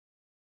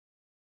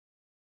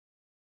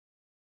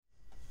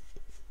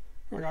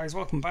Right guys,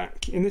 welcome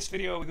back. In this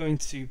video we're going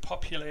to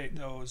populate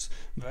those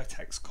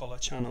vertex color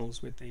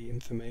channels with the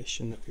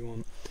information that we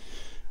want.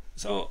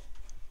 So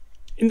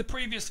in the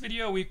previous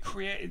video we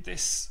created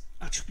this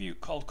attribute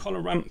called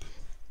color ramp.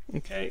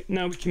 Okay,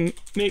 now we can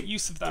make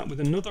use of that with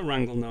another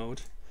wrangle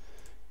node,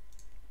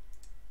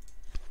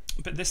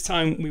 but this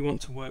time we want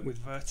to work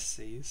with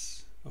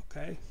vertices.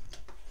 Okay,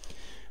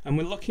 and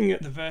we're looking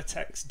at the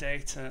vertex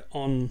data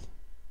on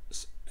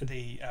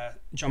the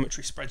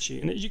geometry spreadsheet,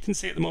 and as you can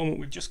see at the moment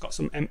we've just got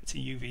some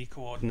empty UV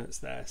coordinates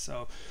there,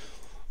 so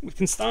we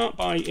can start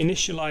by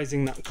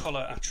initializing that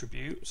color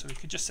attribute. So we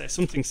could just say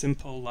something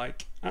simple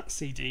like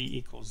 @cd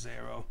equals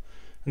 0,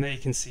 and there you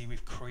can see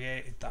we've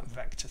created that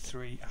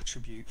vector3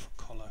 attribute for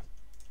color.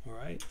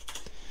 Alright,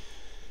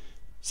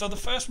 so the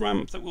first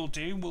ramp that we'll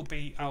do will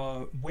be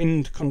our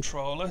wind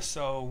controller,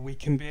 so we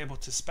can be able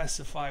to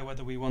specify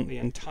whether we want the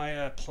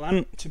entire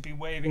plant to be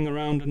waving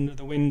around under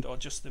the wind or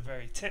just the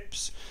very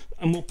tips,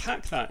 and we'll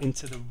pack that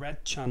into the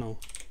red channel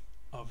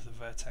of the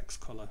vertex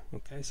color.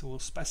 Okay, so we'll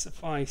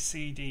specify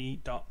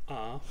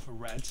cd.r for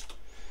red.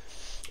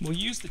 We'll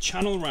use the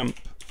channel ramp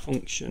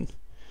function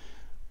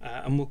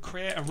and we'll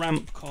create a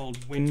ramp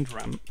called wind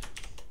ramp.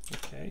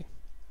 Okay,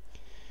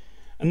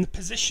 and the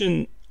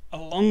position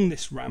along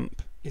this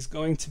ramp is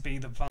going to be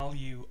the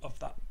value of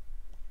that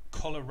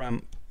color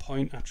ramp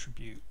point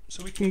attribute.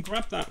 So we can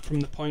grab that from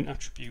the point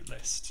attribute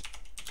list.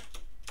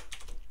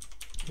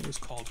 It was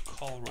called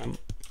col ramp.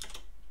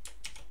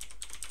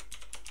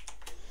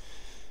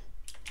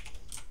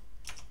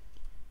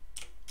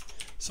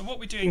 So what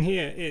we're doing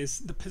here is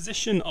the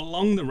position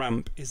along the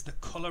ramp is the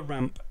color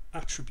ramp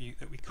attribute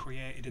that we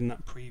created in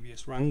that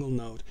previous wrangle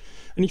node.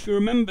 And if you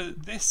remember,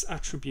 this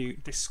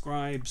attribute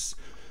describes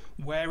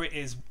where it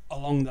is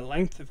along the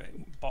length of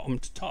it, bottom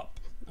to top.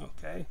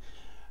 Okay,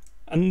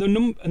 and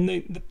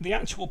the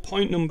actual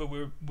point number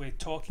we're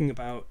talking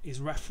about is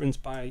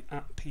referenced by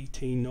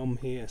 @pt_num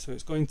here. So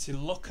it's going to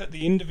look at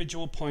the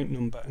individual point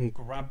number and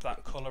grab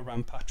that color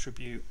ramp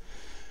attribute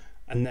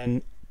and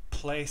then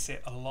place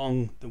it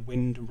along the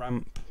wind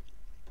ramp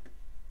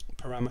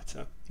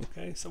parameter.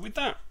 Okay, so with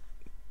that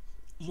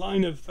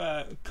line of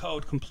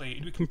code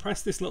completed, we can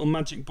press this little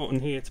magic button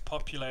here to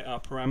populate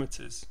our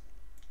parameters.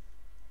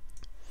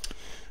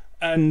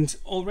 And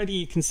already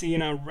you can see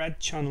in our red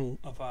channel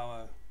of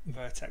our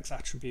vertex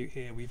attribute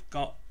here, we've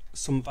got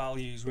some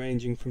values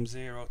ranging from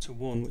 0 to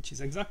 1, which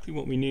is exactly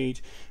what we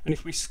need. And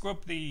if we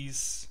scrub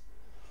these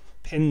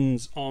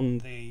pins on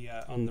the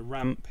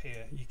ramp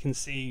here, you can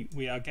see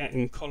we are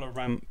getting color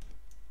ramp,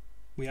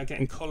 we are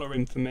getting color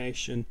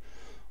information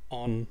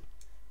on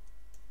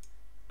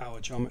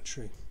our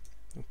geometry.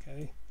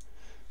 Okay,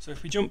 so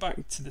if we jump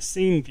back to the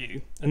scene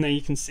view, and there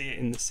you can see it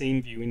in the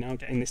scene view, we're now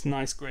getting this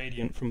nice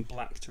gradient from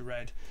black to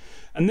red.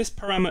 And this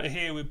parameter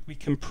here we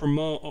can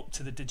promote up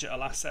to the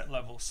digital asset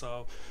level.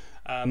 So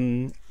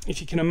if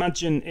you can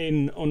imagine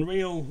in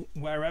Unreal,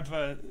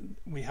 wherever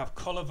we have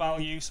color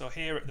value, so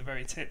here at the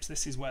very tips,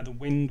 this is where the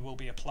wind will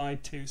be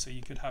applied to. So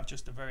you could have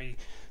just a very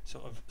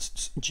sort of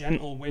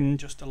gentle wind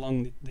just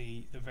along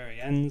the very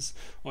ends,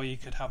 or you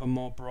could have a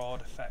more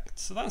broad effect.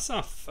 So that's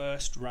our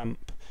first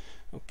ramp.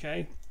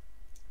 Okay,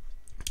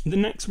 the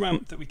next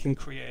ramp that we can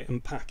create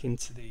and pack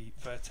into the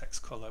vertex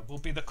color will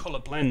be the color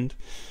blend.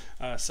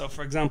 So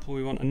for example,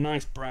 we want a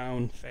nice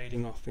brown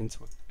fading off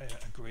into a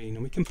green,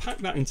 and we can pack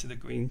that into the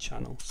green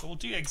channel. So we'll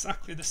do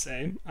exactly the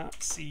same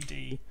at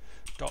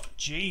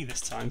cd.g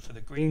this time for the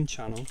green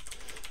channel,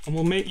 and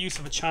we'll make use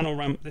of a channel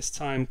ramp this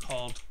time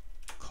called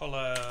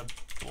color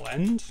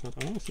blend. I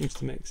don't know, it seems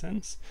to make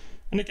sense.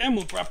 And again,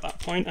 we'll grab that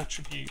point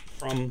attribute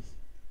from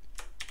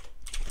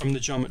the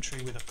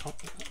geometry with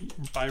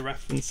by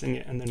referencing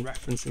it and then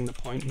referencing the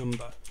point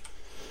number.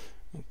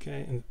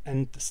 Okay, and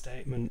end the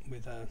statement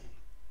with a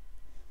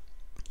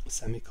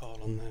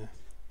semicolon there.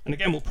 And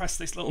again, we'll press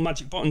this little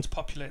magic button to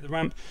populate the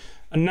ramp,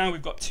 and now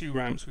we've got two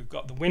ramps. We've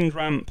got the wind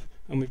ramp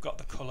and we've got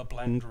the color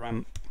blend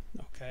ramp.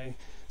 Okay,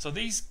 so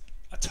these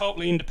are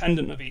totally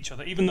independent of each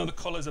other. Even though the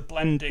colors are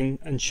blending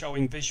and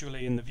showing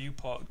visually in the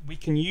viewport, we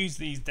can use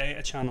these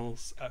data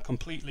channels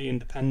completely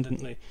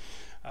independently.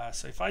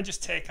 So if I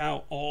just take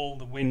out all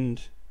the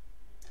wind,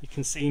 you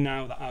can see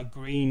now that our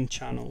green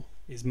channel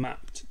is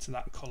mapped to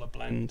that color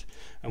blend,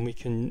 and we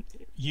can,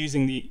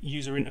 using the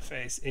user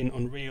interface in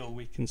Unreal,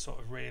 we can sort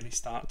of really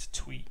start to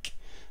tweak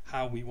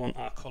how we want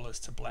our colors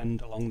to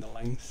blend along the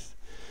length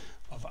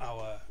of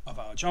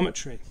our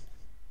geometry.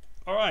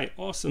 Alright,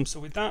 awesome. So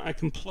with that, I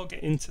can plug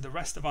it into the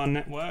rest of our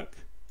network.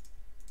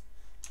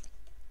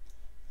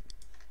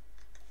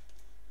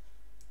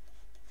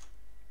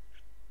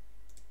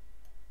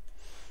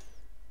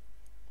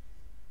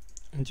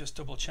 And just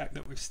double check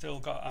that we've still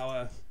got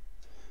our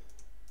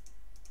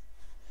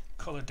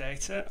color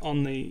data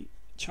on the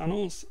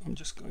channels. I'm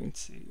just going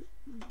to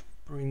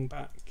bring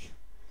back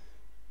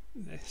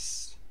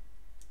this.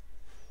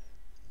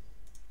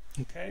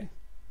 Okay,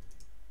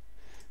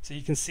 so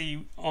you can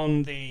see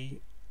on the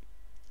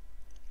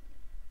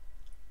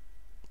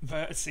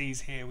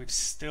vertices here we've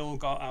still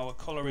got our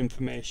color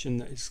information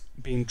that is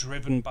being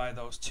driven by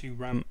those two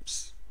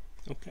ramps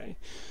Okay,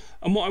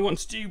 and what I want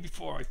to do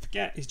before I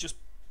forget is just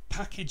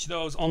package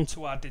those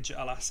onto our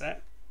digital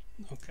asset.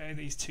 Okay,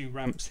 these two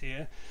ramps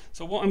here.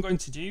 So what I'm going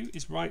to do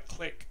is right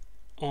click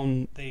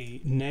on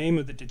the name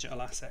of the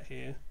digital asset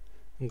here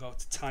and go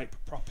to type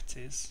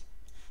properties,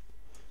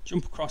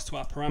 jump across to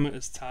our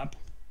parameters tab,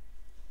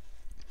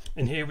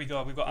 and here we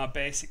go, we've got our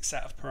basic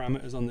set of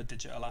parameters on the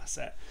digital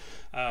asset,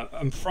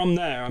 and from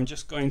there I'm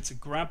just going to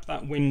grab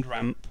that wind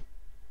ramp,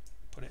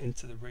 put it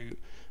into the root,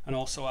 and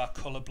also our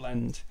color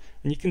blend,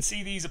 and you can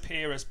see these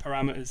appear as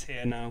parameters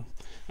here now.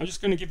 I'm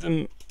just going to give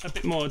them a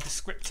bit more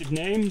descriptive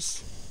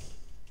names.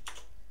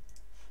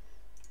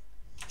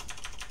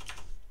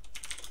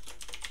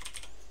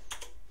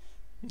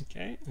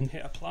 Okay, and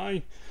hit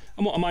apply.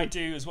 And what I might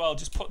do as well,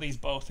 just put these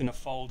both in a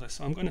folder.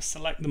 So I'm going to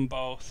select them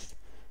both,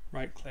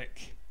 right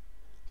click,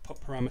 put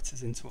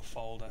parameters into a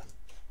folder,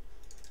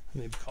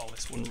 maybe call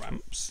this one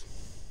ramps.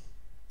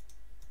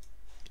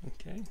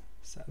 Okay,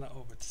 set that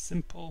over to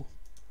simple,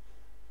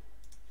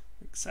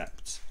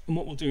 accept. And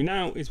what we'll do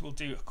now is we'll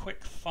do a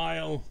quick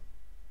file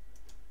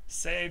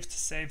save to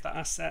save that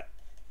asset.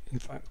 In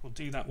fact, we'll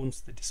do that once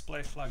the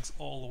display flag's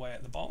all the way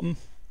at the bottom.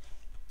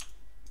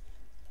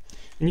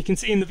 And you can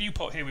see in the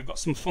viewport here we've got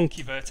some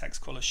funky vertex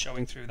colours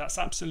showing through. That's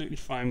absolutely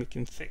fine, we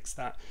can fix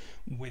that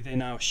within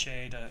our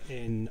shader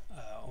in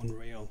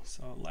Unreal.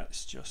 So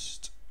let's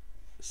just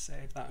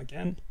save that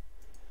again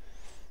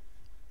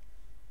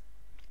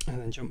and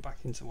then jump back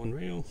into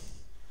Unreal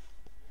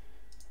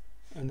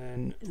and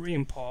then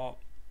re-import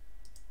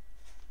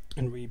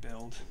and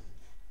rebuild.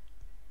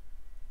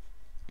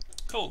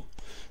 Cool,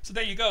 so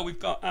there you go, we've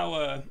got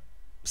our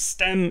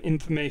stem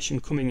information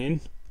coming in.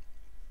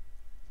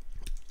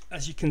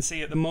 As you can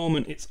see at the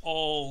moment it's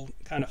all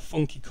kind of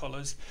funky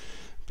colours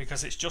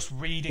because it's just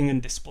reading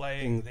and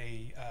displaying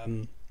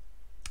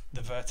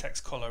the vertex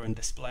colour and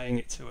displaying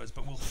it to us,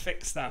 but we'll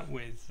fix that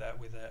with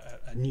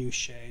a new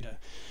shader.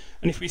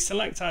 And if we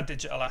select our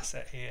digital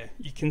asset here,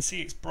 you can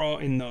see it's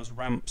brought in those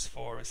ramps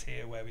for us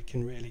here where we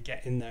can really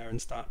get in there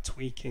and start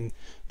tweaking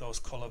those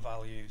colour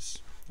values.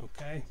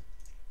 Okay.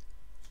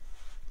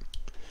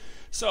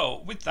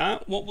 So with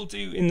that, what we'll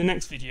do in the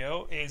next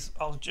video is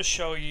I'll just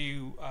show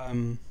you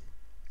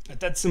a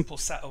dead simple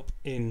setup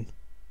in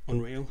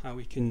Unreal, how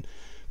we can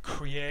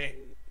create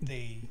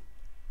the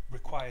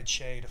required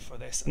shader for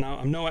this. And now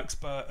I'm no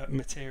expert at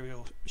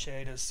material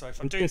shaders, so if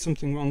I'm doing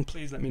something wrong,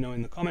 please let me know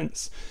in the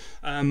comments.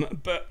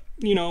 But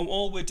you know,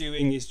 all we're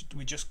doing is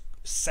we're just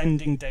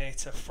sending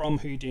data from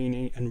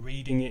Houdini and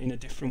reading it in a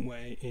different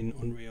way in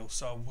Unreal.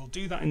 So we'll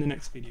do that in the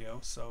next video.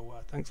 So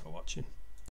thanks for watching.